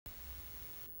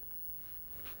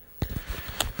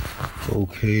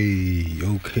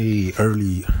Okay.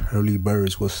 Early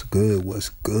birds. What's good?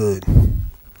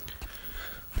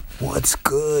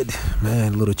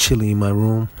 Man, a little chilly in my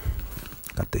room.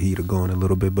 Got the heater going a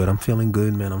little bit, but I'm feeling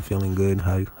good, man. I'm feeling good.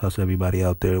 How's everybody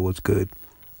out there? What's good?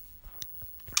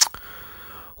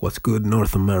 What's good,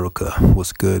 North America?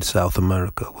 What's good, South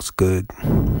America? What's good,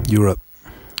 Europe?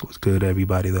 What's good,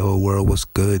 everybody? The whole world. What's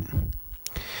good?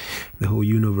 The whole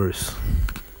universe.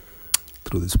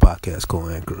 Through this podcast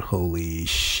called Anchor. Holy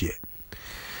shit.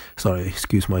 Sorry,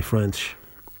 excuse my French.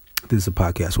 This is a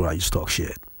podcast where I just talk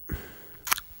shit.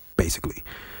 Basically.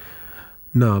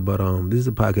 No, but this is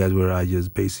a podcast where I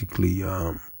just basically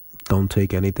don't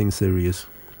take anything serious.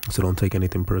 So don't take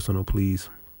anything personal, please.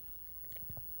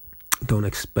 Don't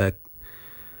expect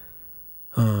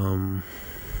I'm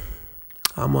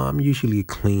usually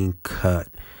clean cut.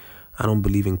 I don't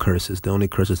believe in curses. The only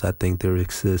curses I think there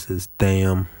exist is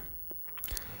damn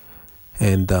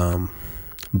and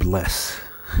bless.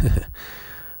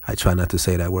 I try not to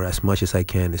say that word as much as I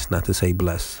can. It's not to say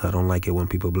bless. I don't like it when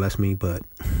people bless me, but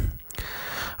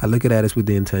I look at that as with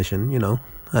the intention,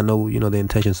 I know, the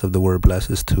intentions of the word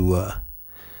bless is to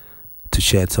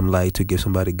shed some light, to give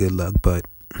somebody good luck, but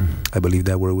I believe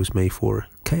that word was made for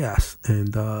chaos.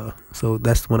 And so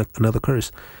that's another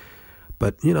curse.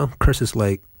 But, curses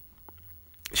like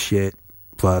shit,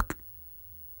 fuck,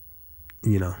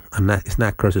 it's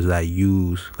not curses that I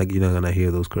use. Like, you're not going to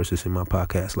hear those curses in my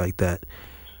podcast like that.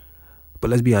 But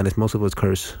let's be honest, most of us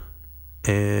curse.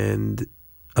 And,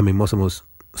 most of us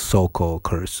so-called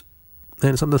curse.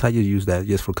 And sometimes I just use that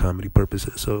just for comedy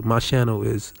purposes. So my channel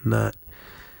is not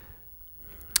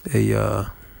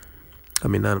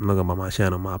I'm not talking about my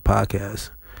channel. My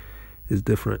podcast is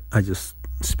different. I just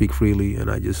speak freely and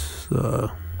I just,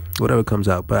 whatever comes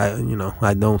out. But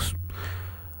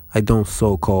I don't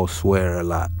so-called swear a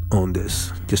lot on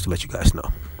this, just to let you guys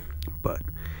know. But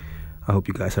I hope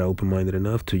you guys are open-minded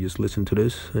enough to just listen to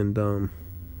this, and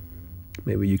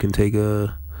maybe you can take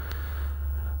a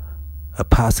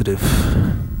positive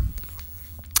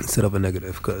instead of a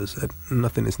negative, because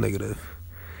nothing is negative,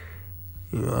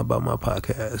 about my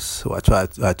podcast. So I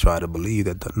try to believe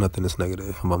that nothing is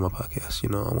negative about my podcast.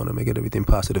 I want to make it everything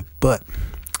positive, but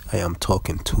I am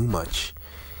talking too much,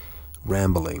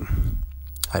 rambling.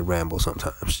 I ramble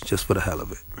sometimes, just for the hell of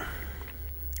it.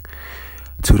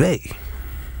 Today,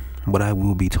 what I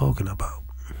will be talking about,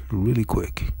 really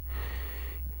quick,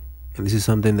 and this is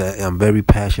something that I'm very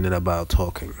passionate about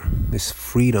talking, is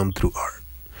freedom through art.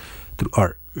 Through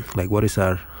art. Like, what is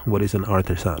an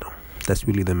artesano? That's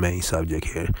really the main subject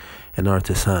here. An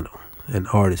artesano, an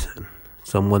artisan,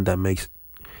 someone that makes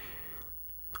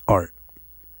art.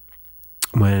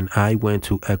 When I went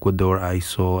to Ecuador, I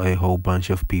saw a whole bunch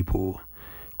of people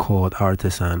called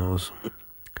artesanos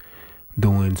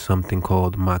doing something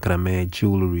called macrame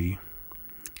jewelry.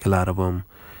 A lot of them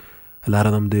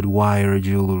did wire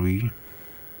jewelry.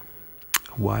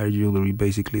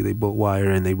 Basically, they bought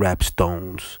wire and they wrapped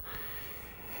stones,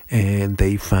 and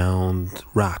they found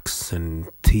rocks and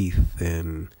teeth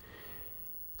and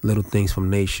little things from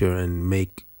nature and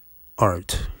make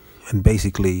art. And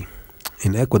basically,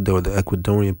 in Ecuador, the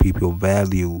Ecuadorian people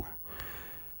value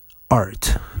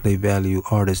art. They value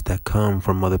artists that come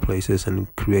from other places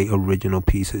and create original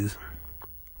pieces.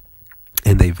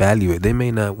 And they value it. They may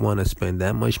not want to spend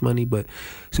that much money, but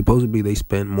supposedly they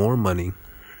spend more money.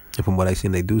 And from what I've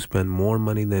seen, they do spend more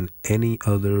money than any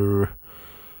other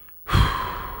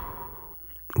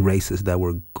races that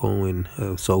were going,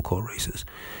 so-called races.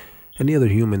 Any other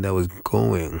human that was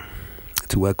going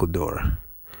to Ecuador,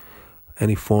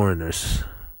 any foreigners,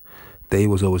 they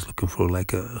was always looking for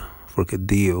a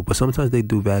deal. But sometimes they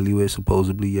do value it,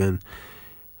 supposedly, and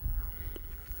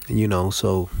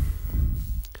so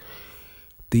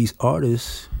these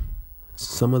artists,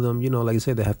 some of them, like I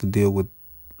said, they have to deal with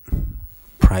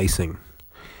pricing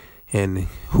and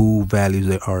who values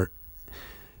their art.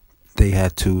 They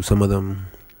had to,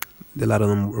 a lot of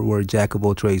them were jack of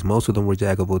all trades. Most of them were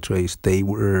jack of all trades. They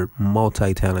were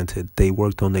multi-talented. They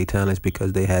worked on their talents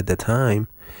because they had the time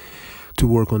to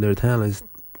work on their talents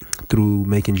through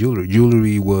making jewelry.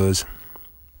 Jewelry was,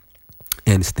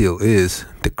 and still is,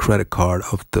 the credit card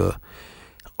of the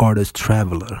artist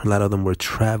traveler. A lot of them were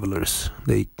travelers.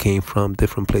 They came from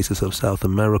different places of South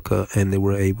America, and they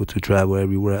were able to travel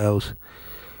everywhere else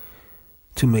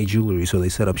to make jewelry. So they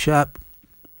set up shop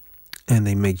and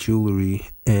they make jewelry,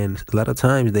 and a lot of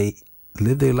times they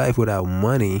live their life without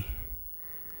money,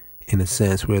 in a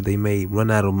sense, where they may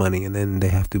run out of money and then they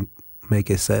have to make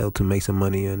a sale to make some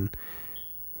money, and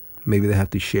maybe they have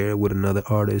to share it with another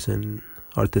artist and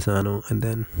artesano, and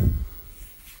then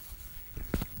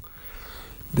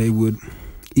they would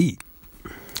eat.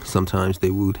 sometimes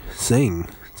they would sing.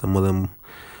 Some of them,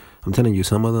 I'm telling you,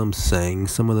 some of them sang,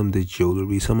 some of them did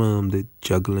jewelry, some of them did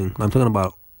juggling. I'm talking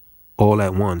about all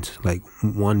at once, like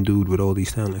one dude with all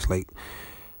these talents, like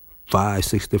 5,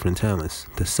 6 different talents.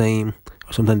 The same,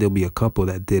 or sometimes there'll be a couple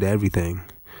that did everything.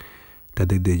 That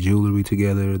they did jewelry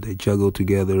together, they juggle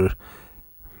together,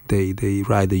 they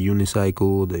ride the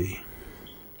unicycle,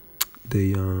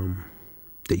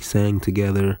 they sang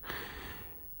together.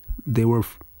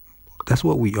 That's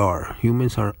what we are.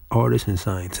 Humans are artists and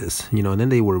scientists, and then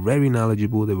they were very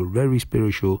knowledgeable, they were very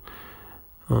spiritual.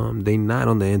 They not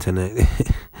on the internet.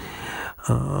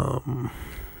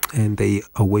 And they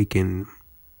awaken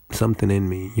something in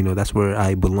me. That's where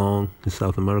I belong in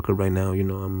South America right now.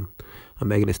 I'm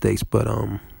making mistakes, but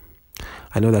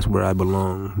I know that's where I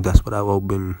belong. That's what I've all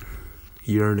been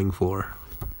yearning for.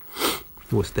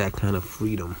 Was that kind of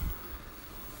freedom.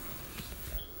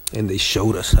 And they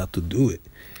showed us how to do it,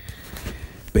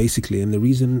 basically. And the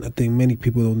reason I think many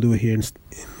people don't do it here in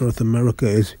North America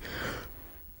is,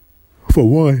 for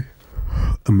one,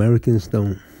 Americans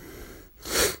don't.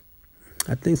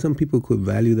 I think some people could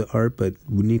value the art, but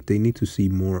they need to see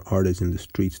more artists in the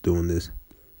streets doing this.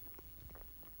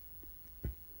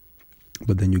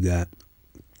 But then you got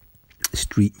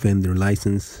street vendor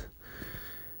license.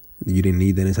 You didn't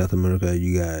need that in South America.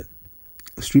 You got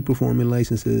street performing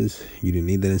licenses. You didn't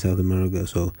need that in South America.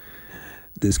 So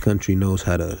this country knows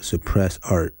how to suppress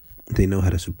art. They know how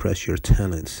to suppress your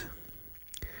talents.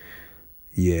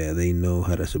 Yeah, they know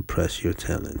how to suppress your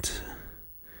talents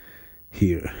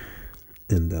here.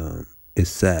 And it's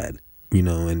sad,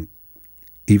 and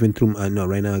even through, I know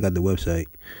right now I got the website.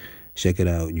 Check it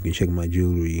out. You can check my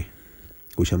jewelry,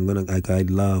 which I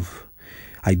love.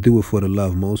 I do it for the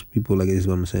love. Most people, this is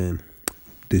what I'm saying.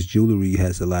 This jewelry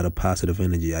has a lot of positive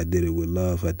energy. I did it with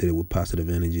love. I did it with positive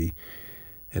energy.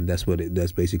 And that's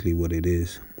basically what it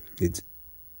is. It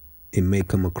may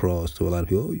come across to a lot of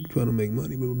people, you're trying to make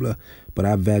money, blah, blah, blah. But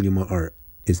I value my art.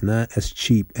 It's not as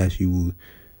cheap as you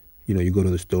go to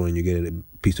the store and you get a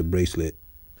piece of bracelet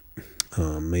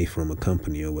made from a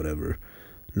company or whatever.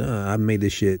 Nah, I made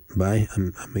this shit I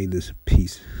made this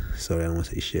piece. Sorry, I don't want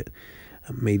to say shit.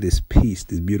 I made this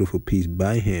beautiful piece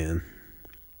by hand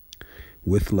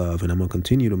with love, and I'm going to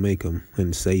continue to make them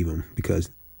and save them because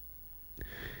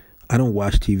I don't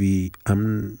watch TV. I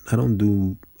don't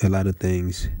do a lot of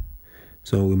things.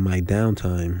 So in my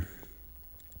downtime,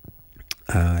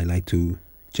 I like to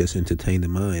just entertain the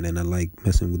mind, and I like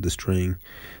messing with the string.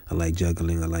 I like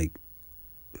juggling. I like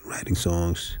writing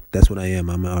songs. That's what I am.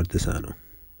 I'm an artisano.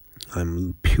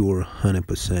 I'm pure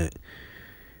 100%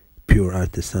 pure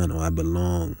artisano. I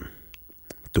belong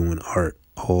doing art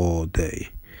all day.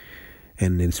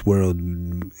 And in this world,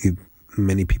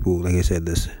 many people, like I said,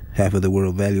 this half of the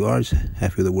world value arts,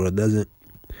 half of the world doesn't.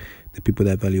 The people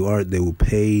that value art, they will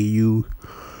pay you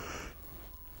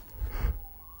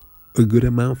a good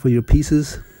amount for your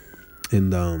pieces,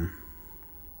 and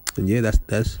yeah,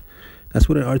 that's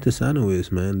what an artisano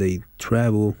is, man. They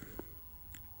travel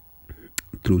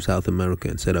through South America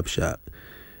and set up shop,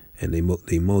 and they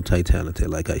multi-talented.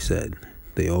 Like I said,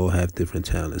 they all have different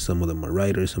talents. Some of them are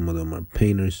writers, some of them are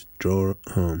painters, good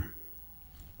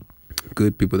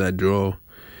people that draw.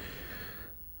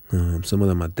 Some of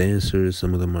them are dancers,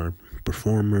 some of them are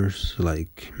performers,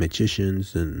 like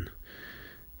magicians, and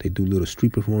they do little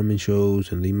street performance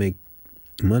shows, and they make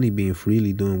money being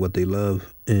freely doing what they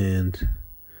love. And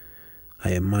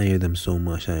I admire them so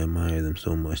much.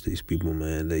 These people,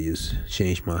 man, they just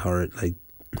changed my heart. Like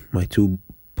my 2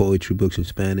 poetry books in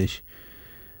Spanish,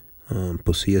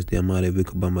 Poesías de Amar y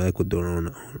Vilcabamba,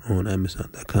 Ecuador, on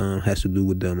Amazon.com, has to do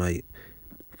with them.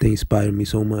 They inspire me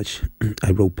so much.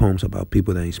 I wrote poems about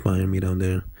people that inspire me down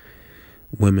there,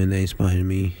 women that inspire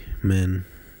me, men.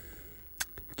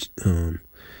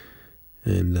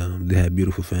 And they have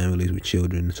beautiful families with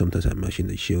children. Sometimes I mention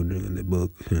the children in the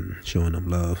book and showing them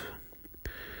love.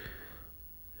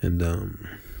 And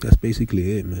that's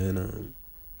basically it, man.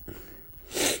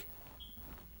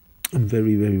 I'm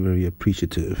very, very, very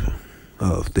appreciative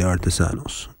of the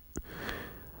artisanos.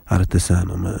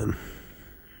 Artisano, man.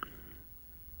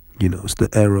 It's the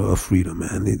era of freedom,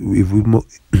 man.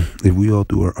 If we all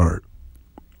do our art,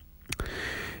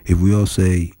 if we all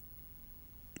say,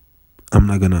 I'm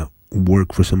not gonna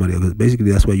work for somebody else,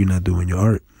 basically that's why you're not doing your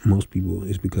art. Most people,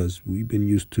 is because we've been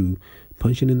used to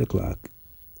punching in the clock,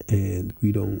 and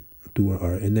we don't do our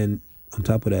art. And then on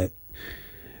top of that,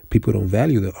 people don't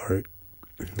value the art.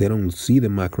 They don't see the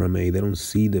macrame. They don't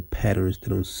see the patterns. They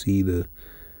don't see the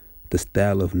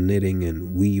style of knitting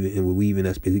and weaving. And weaving,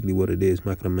 that's basically what it is,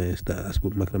 macrame style. That's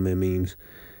what macrame means.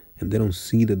 And they don't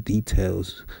see the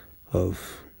details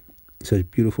of such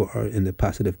beautiful art and the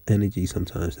positive energy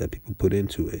sometimes that people put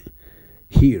into it.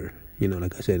 Here,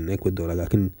 like I said, in Ecuador,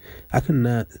 like I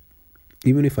cannot,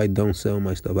 even if I don't sell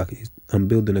my stuff, I'm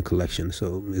building a collection,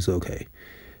 so it's okay.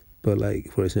 But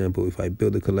like, for example, if I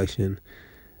build a collection,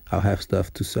 I'll have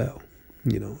stuff to sell.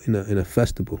 In a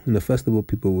festival. In a festival,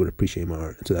 people would appreciate my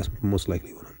art, so that's most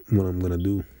likely what I'm gonna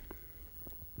do.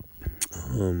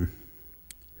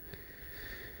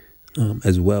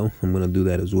 As well, I'm gonna do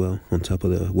that as well on top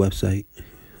of the website.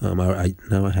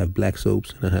 Now I have black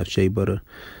soaps and I have shea butter.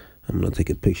 I'm gonna take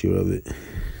a picture of it.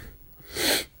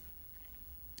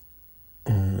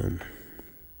 I'm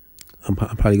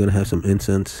probably gonna have some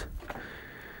incense,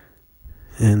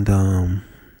 and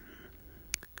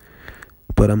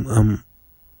but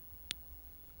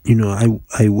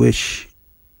I wish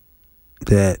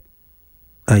that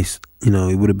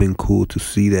it would have been cool to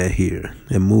see that here,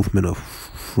 a movement of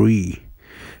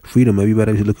freedom.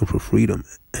 Everybody's looking for freedom,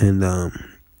 and the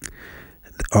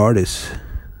artists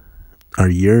are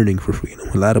yearning for freedom.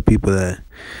 A lot of people that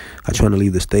are trying to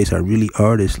leave the States are really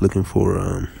artists looking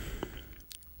for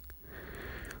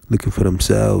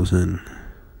themselves and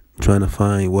trying to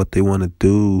find what they want to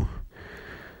do.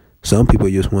 Some people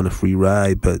just want a free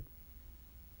ride, but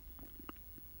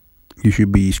you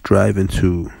should be striving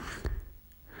to,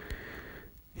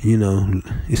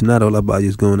 it's not all about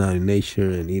just going out in nature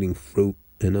and eating fruit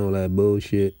and all that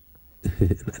bullshit.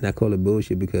 And I call it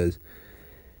bullshit because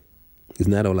it's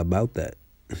not all about that.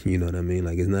 You know what I mean?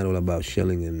 Like, it's not all about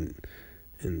shelling and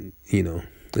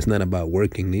it's not about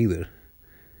working neither.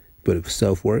 But if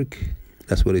self-work,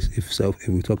 that's what it's, if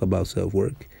we talk about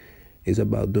self-work, it's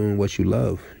about doing what you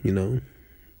love, and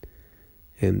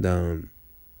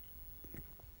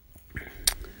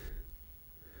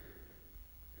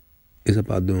it's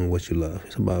about doing what you love.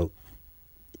 It's about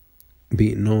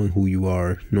knowing who you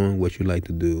are, knowing what you like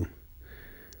to do.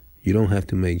 You don't have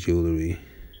to make jewelry.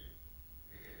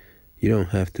 You don't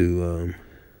have to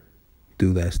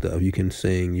do that stuff. You can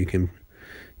sing.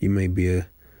 You may be a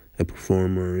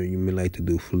performer. You may like to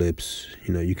do flips.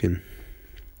 You can.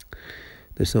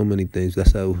 There's so many things.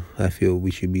 That's how I feel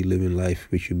we should be living life.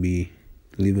 We should be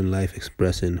living life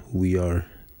expressing who we are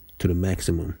to the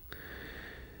maximum.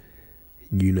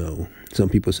 Some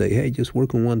people say, hey, just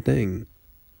work on one thing.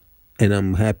 And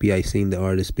I'm happy I seen the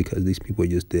artists because these people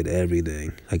just did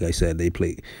everything. Like I said,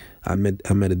 I met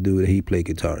a dude, he played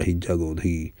guitar, he juggled,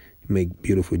 he made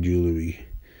beautiful jewelry.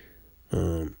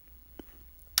 He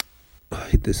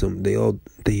did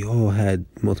they all had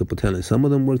multiple talents. Some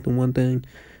of them worked on one thing,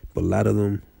 but a lot of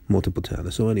them multiple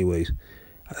talents. So anyways,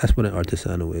 that's what an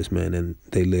artisano is, man. And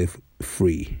they live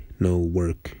free, no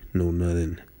work, no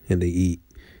nothing, and they eat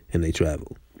and they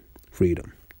travel.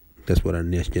 Freedom. That's what our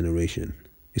next generation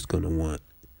is going to want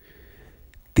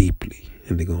deeply,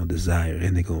 and they're going to desire,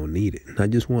 and they're going to need it. Not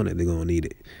just want it, they're going to need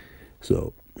it.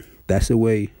 So that's the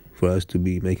way for us to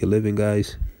make a living,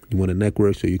 guys. You want to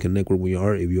network so you can network with your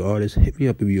art. If you're an artist, hit me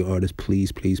up if you're an artist.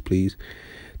 Please, please, please.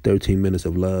 13 Minutes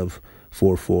of Love,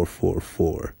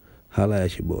 4444. Holla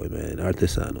at your boy, man.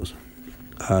 Artesanos.